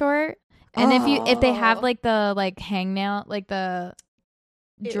nails aren't short. And if they have like the like hangnail, like the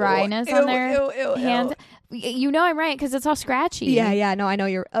dryness on their hands. You know I'm right, because it's all scratchy. Yeah. No, I know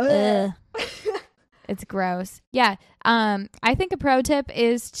you're. It's gross. Yeah. I think a pro tip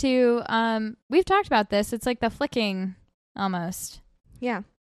is to we've talked about this. It's like the flicking almost. Yeah.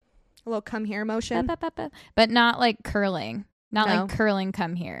 A little come here motion. But not like curling. Not No. like curling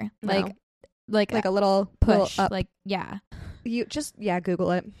come here. No. Like a little push. Little up. Like, yeah. You just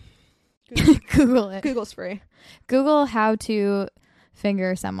Google it. Google it. Google's free. Google how to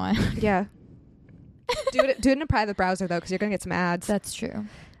finger someone. Yeah. do it in a private browser though, because you're gonna get some ads. That's true.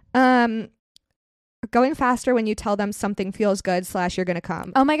 Going faster when you tell them something feels good / you're gonna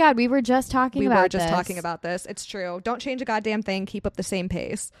come. Oh my God, we were just talking about this. It's true. Don't change a goddamn thing. Keep up the same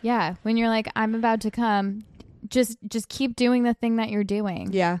pace. Yeah, when you're like, I'm about to come, just keep doing the thing that you're doing.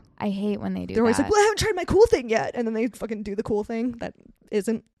 Yeah. I hate when they do that. They're always like, well, I haven't tried my cool thing yet, and then they fucking do the cool thing that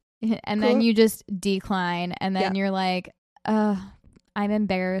isn't. And cool. then you just decline, and then you're like, I'm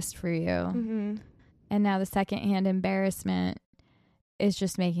embarrassed for you. Mm-hmm. And now the secondhand embarrassment is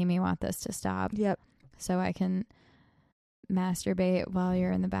just making me want this to stop. Yep. So I can masturbate while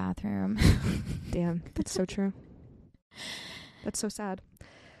you're in the bathroom. Damn, that's so true. That's so sad.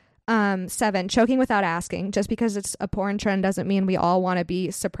 7, choking without asking. Just because it's a porn trend doesn't mean we all want to be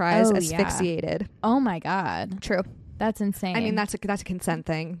surprised, asphyxiated. Yeah. Oh my God. True. That's insane. I mean, that's a consent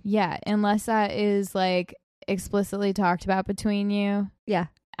thing. Yeah, unless that is like explicitly talked about between you. Yeah.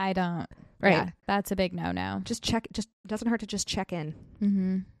 I don't. Right. Yeah, that's a big no-no. Just check. Just doesn't hurt to just check in.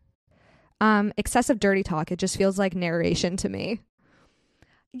 Mm-hmm. Excessive dirty talk. It just feels like narration to me.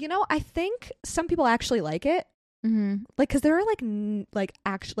 You know, I think some people actually like it. Mm-hmm. Like, because there are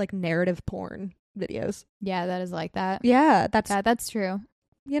like narrative porn videos. Yeah, that is like that. Yeah, that's true.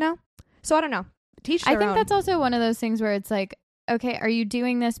 You know, so I don't know. Teach their I think own. that's also one of those things where it's like, okay, are you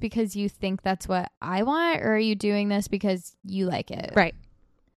doing this because you think that's what I want, or are you doing this because you like it? Right.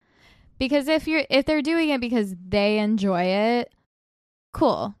 Because if they're doing it because they enjoy it,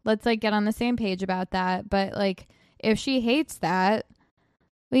 cool. Let's like get on the same page about that. But like, if she hates that,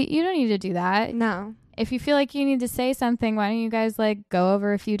 you don't need to do that. No. If you feel like you need to say something, why don't you guys like go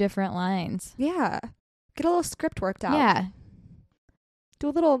over a few different lines? Yeah. Get a little script worked out. Yeah. Do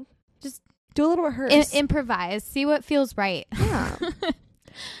a little rehearse. Improvise. See what feels right. Yeah.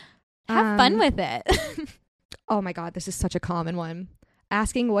 Have fun with it. Oh my God, this is such a common one.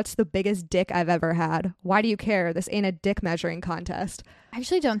 Asking what's the biggest dick I've ever had. Why do you care? This ain't a dick measuring contest. I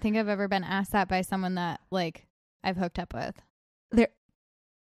actually don't think I've ever been asked that by someone that like I've hooked up with.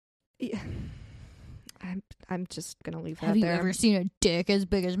 I'm just gonna leave that Have you there. ever seen a dick as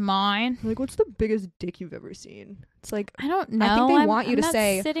big as mine? Like, what's the biggest dick you've ever seen? It's like, I don't know. I think they want you to not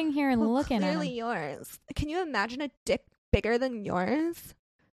say, sitting here and looking at clearly them. yours. Can you imagine a dick bigger than yours?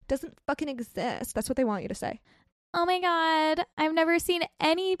 Doesn't fucking exist. That's what they want you to say. Oh my God, I've never seen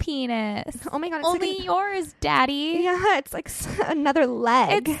any penis. Oh my God, it's only like yours, Daddy. Yeah, it's like another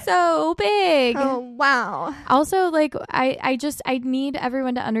leg. It's so big. Oh wow. Also, like, I need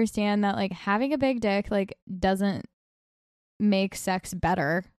everyone to understand that like having a big dick like doesn't make sex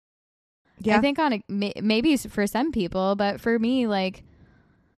better. Yeah, I think maybe for some people, but for me, like,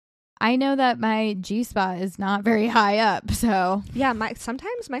 I know that my G-spot is not very high up, so yeah.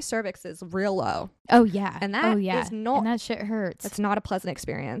 Sometimes my cervix is real low. Oh yeah, and that is not. And that shit hurts. It's not a pleasant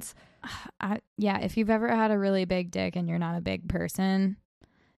experience. Yeah, if you've ever had a really big dick and you're not a big person,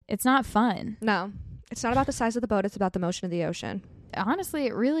 it's not fun. No, it's not about the size of the boat. It's about the motion of the ocean. Honestly,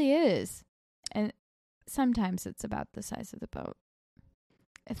 it really is. And sometimes it's about the size of the boat.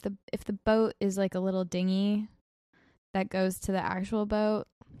 If the boat is like a little dinghy that goes to the actual boat,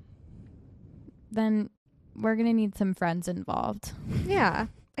 then we're going to need some friends involved. Yeah.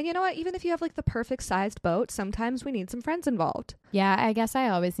 And you know what? Even if you have like the perfect sized boat, sometimes we need some friends involved. Yeah, I guess I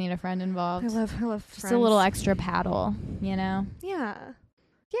always need a friend involved. I love friends. Just a little extra paddle, you know? Yeah.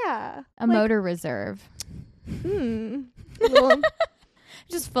 Yeah. A motor reserve. Little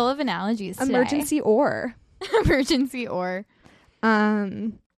just full of analogies today. Emergency oar. Emergency oar.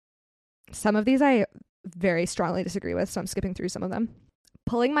 Some of these I very strongly disagree with, so I'm skipping through some of them.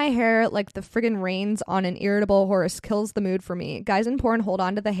 Pulling my hair like the friggin' reins on an irritable horse kills the mood for me. Guys in porn hold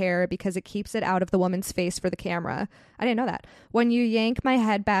on to the hair because it keeps it out of the woman's face for the camera. I didn't know that. When you yank my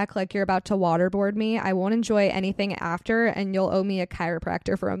head back like you're about to waterboard me, I won't enjoy anything after, and you'll owe me a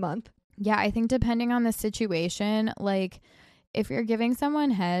chiropractor for a month. Yeah, I think depending on the situation, like if you're giving someone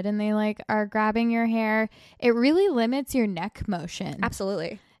head and they like are grabbing your hair, it really limits your neck motion.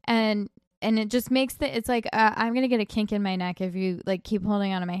 Absolutely. And it just makes it's like, I'm going to get a kink in my neck if you like keep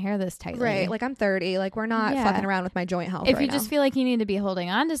holding onto my hair this tightly. Right. Like I'm 30. Like we're not fucking around with my joint health If right you now. just feel like you need to be holding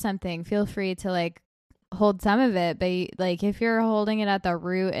on to something, feel free to like hold some of it. But like if you're holding it at the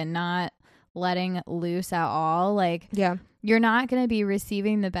root and not letting loose at all, like you're not going to be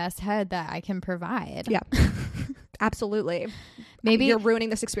receiving the best head that I can provide. Yeah. Absolutely. Maybe you're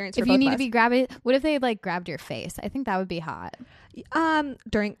ruining this experience for if both you need of to us. be grabbing. What if they like grabbed your face? I think that would be hot.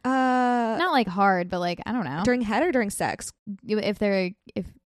 During not like hard, but like I don't know. During head or during sex? If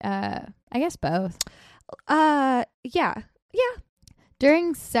I guess both. Yeah.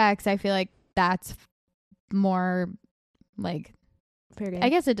 During sex, I feel like that's more like fair game. I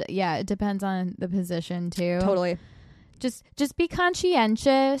guess it depends on the position too. Totally. Just be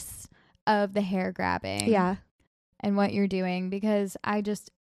conscientious of the hair grabbing. Yeah. And what you're doing, because I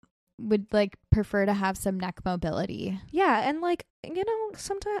just would like prefer to have some neck mobility. Yeah, and like, you know,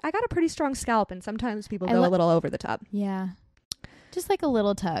 sometimes I got a pretty strong scalp and sometimes people go a little over the top. Yeah. Just like a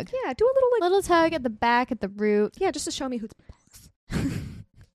little tug. Yeah, do a little tug at the back, at the root. Yeah, just to show me who's boss.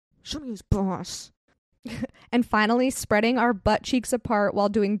 Show me who's boss. And finally, spreading our butt cheeks apart while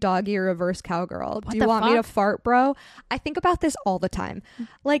doing doggy or reverse cowgirl. Do you want me to fart, bro? I think about this all the time.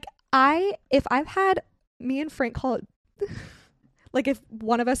 Like, if I've had me and Frank call it like if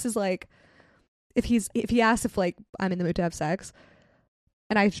one of us is like if he asks if like I'm in the mood to have sex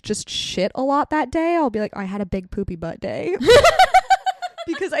and I just shit a lot that day, I'll be like, I had a big poopy butt day.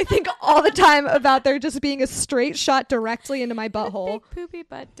 Because I think all the time about there just being a straight shot directly into my butthole. Big poopy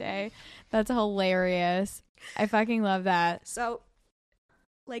butt day. That's hilarious. I fucking love that. So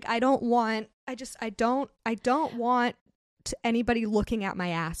like I don't want anybody looking at my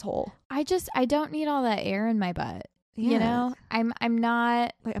asshole. I don't need all that air in my butt. Yeah. You know, I'm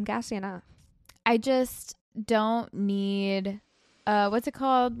not like I'm gassy enough. I just don't need what's it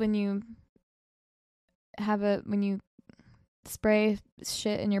called when you spray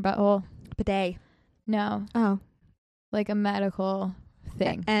shit in your butthole? Bidet. No. Oh. Like a medical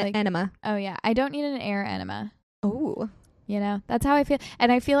thing. Like, enema. Oh yeah. I don't need an air enema. Oh. You know, that's how I feel.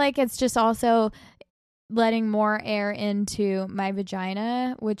 And I feel like it's just also letting more air into my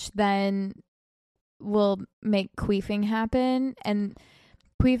vagina, which then will make queefing happen. And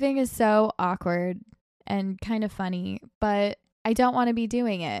queefing is so awkward and kind of funny, but I don't want to be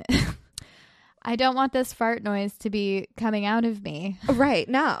doing it. I don't want this fart noise to be coming out of me. Right.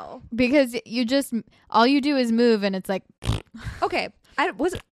 No. Because all you do is move and it's like. Okay. I don't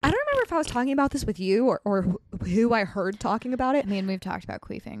remember if I was talking about this with you or who I heard talking about it. I mean, we've talked about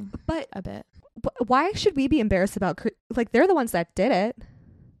queefing but a bit. But why should we be embarrassed about like they're the ones that did it?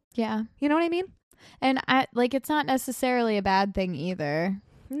 Yeah. You know what I mean? And it's not necessarily a bad thing either.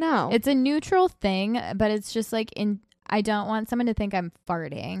 No. It's a neutral thing, but it's just like I don't want someone to think I'm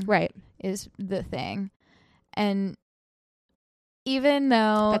farting. Right. Is the thing. And even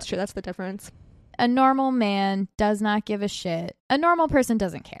though that's true, that's the difference. A normal man does not give a shit. A normal person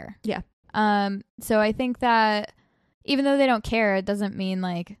doesn't care. Yeah. So I think that even though they don't care, it doesn't mean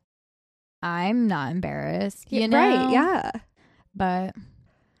like I'm not embarrassed. You know? Right, yeah. But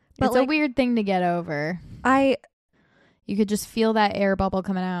it's like, a weird thing to get over. You could just feel that air bubble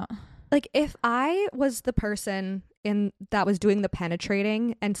coming out. Like if I was the person that was doing the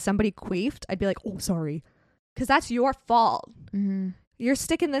penetrating and somebody queefed, I'd be like, oh, sorry. Because that's your fault. Mm-hmm. You're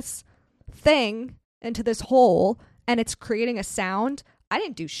sticking this thing into this hole and it's creating a sound. I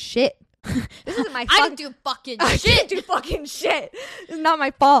didn't do shit. This isn't my fault. I didn't do fucking shit. I didn't do fucking shit. It's not my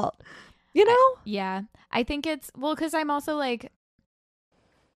fault. You know? Yeah. I think it's, well, because I'm also like,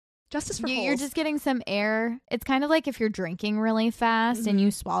 justice for holes. You're just getting some air. It's kind of like if you're drinking really fast and you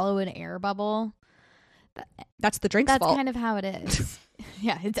swallow an air bubble. That's the drink's fault. That's kind of how it is.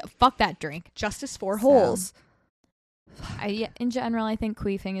 Yeah, fuck that drink. Justice for holes. In general, I think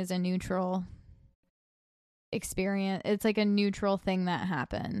queefing is a neutral experience. It's like a neutral thing that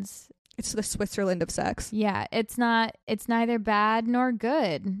happens. It's the Switzerland of sex. Yeah, it's neither bad nor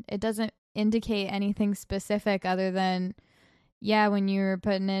good. It doesn't indicate anything specific other than, yeah, when you're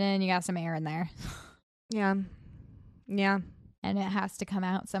putting it in, you got some air in there. Yeah. Yeah. And it has to come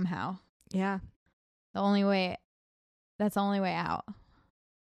out somehow. Yeah. That's the only way out.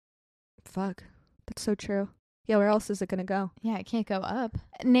 Fuck. That's so true. Yeah, where else is it going to go? Yeah, it can't go up.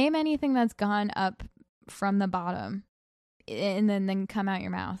 Name anything that's gone up from the bottom and then come out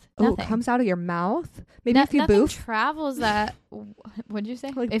your mouth. Oh, it comes out of your mouth? Maybe if you nothing boof? travels that... What'd you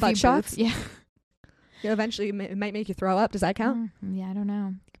say? Like if butt you shots? Boof, yeah. Yeah, eventually it might make you throw up. Does that count? Yeah, I don't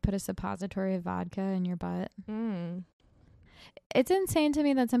know. You could put a suppository of vodka in your butt. Mm. It's insane to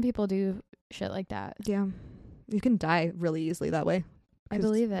me that some people do shit like that. Yeah. You can die really easily that way. I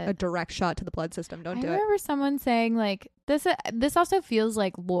believe it. A direct shot to the blood system. Don't do it. I remember someone saying like this also feels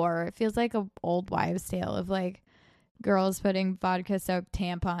like lore. It feels like an old wives' tale of like girls putting vodka soaked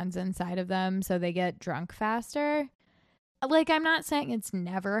tampons inside of them so they get drunk faster. Like, I'm not saying it's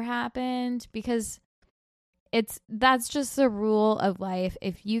never happened, because that's just the rule of life.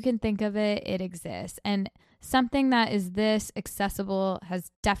 If you can think of it, it exists. And something that is this accessible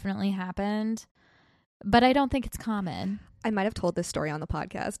has definitely happened, but I don't think it's common. I might have told this story on the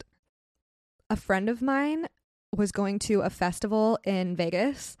podcast. A friend of mine was going to a festival in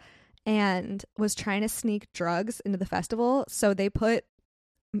Vegas and was trying to sneak drugs into the festival. So they put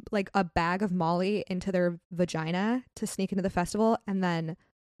like a bag of Molly into their vagina to sneak into the festival. And then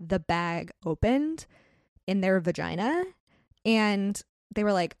the bag opened in their vagina. And they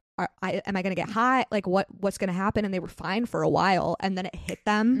were like, am I going to get high? Like what's going to happen? And they were fine for a while. And then it hit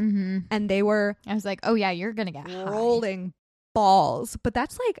them. Mm-hmm. And they were... I was like, oh yeah, you're going to get rolling balls. But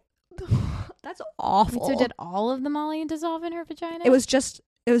that's like... That's awful. So did all of the Molly dissolve in her vagina? It was just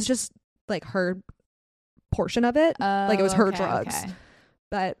like her portion of it. Like it was her drugs. Okay.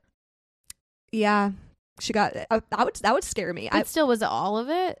 But yeah, she got that would scare me. But still, was it all of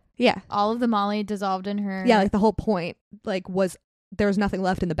it? Yeah. All of the Molly dissolved in her? Yeah, like the whole point like was there was nothing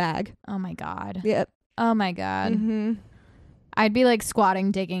left in the bag. Oh my God. Yep. Oh my God. Mm-hmm. I'd be like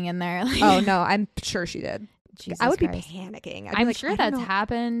squatting, digging in there. Like, oh no, I'm sure she did. Jesus I would Christ. be panicking. I'd I'm be like, sure that's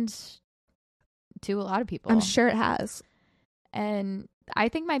happened to a lot of people. I'm sure it has. And I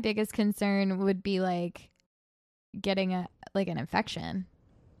think my biggest concern would be like getting an infection.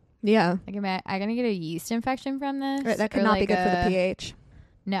 Yeah. Like, am I gonna get a yeast infection from this? Right, that could not be good for the pH.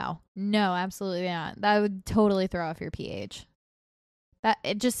 No, absolutely not. That would totally throw off your pH.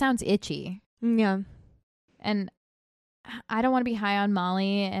 It just sounds itchy. Yeah. And I don't want to be high on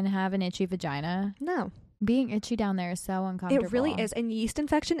Molly and have an itchy vagina. No. Being itchy down there is so uncomfortable. It really is. And yeast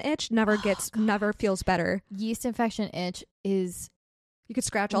infection itch never feels better. Yeast infection itch is... You could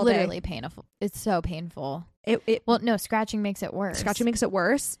scratch all literally day. Painful. It's so painful. Well, no, scratching makes it worse. Scratching makes it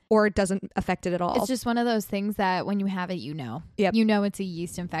worse, or it doesn't affect it at all. It's just one of those things that when you have it, you know. Yep. You know it's a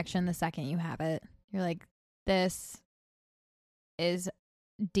yeast infection the second you have it. You're like, this is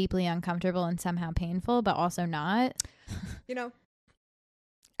deeply uncomfortable and somehow painful, but also not. You know,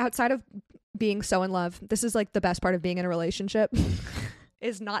 outside of being so in love, this is like the best part of being in a relationship.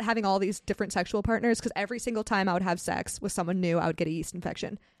 Is not having all these different sexual partners, because every single time I would have sex with someone new, I would get a yeast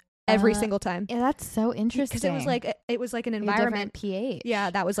infection. Every single time. Yeah, that's so interesting. Because it was like an environment pH. Yeah,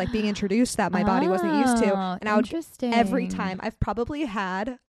 that was like being introduced that my body wasn't used to. And I would every time. I've probably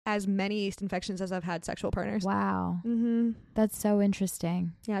had as many yeast infections as I've had sexual partners. Wow. Mm-hmm. That's so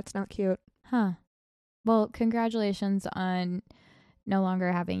interesting. Yeah, it's not cute. Huh. Well, congratulations on no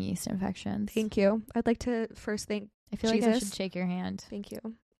longer having yeast infections. Thank you. I'd like to first thank I feel Jesus. like I should shake your hand. Thank you.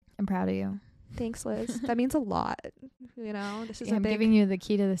 I'm proud of you. Thanks, Liz. That means a lot. You know, this is I'm giving you the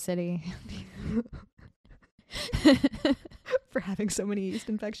key to the city. For having so many yeast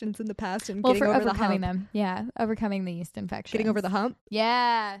infections in the past and for getting over overcoming the hump. them. Yeah, overcoming the yeast infection. Getting over the hump?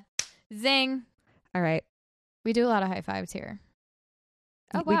 Yeah. Zing. All right. We do a lot of high fives here.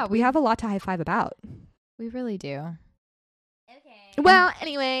 Oh, wow. We have a lot to high five about. We really do. Okay. Well,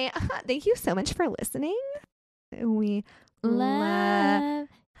 anyway, thank you so much for listening. We love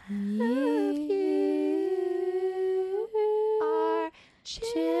you. Our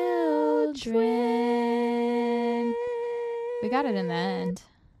children. We got it in the end.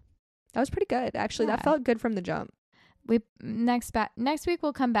 That was pretty good. Actually, that felt good from the jump. Next week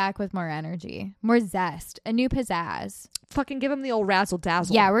we'll come back with more energy, more zest, a new pizzazz. Fucking give him the old razzle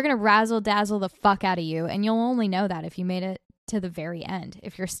dazzle. Yeah, we're gonna razzle dazzle the fuck out of you, and you'll only know that if you made it to the very end.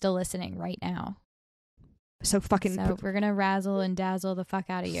 If you're still listening right now. So we're gonna razzle and dazzle the fuck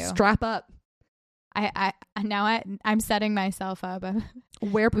out of you. Strap up. I'm setting myself up.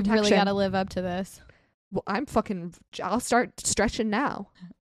 Wear protection. We really got to live up to this. Well, I'll start stretching now.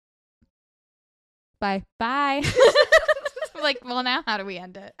 Bye. Bye. Like, well, now how do we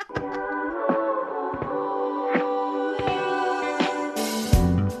end it?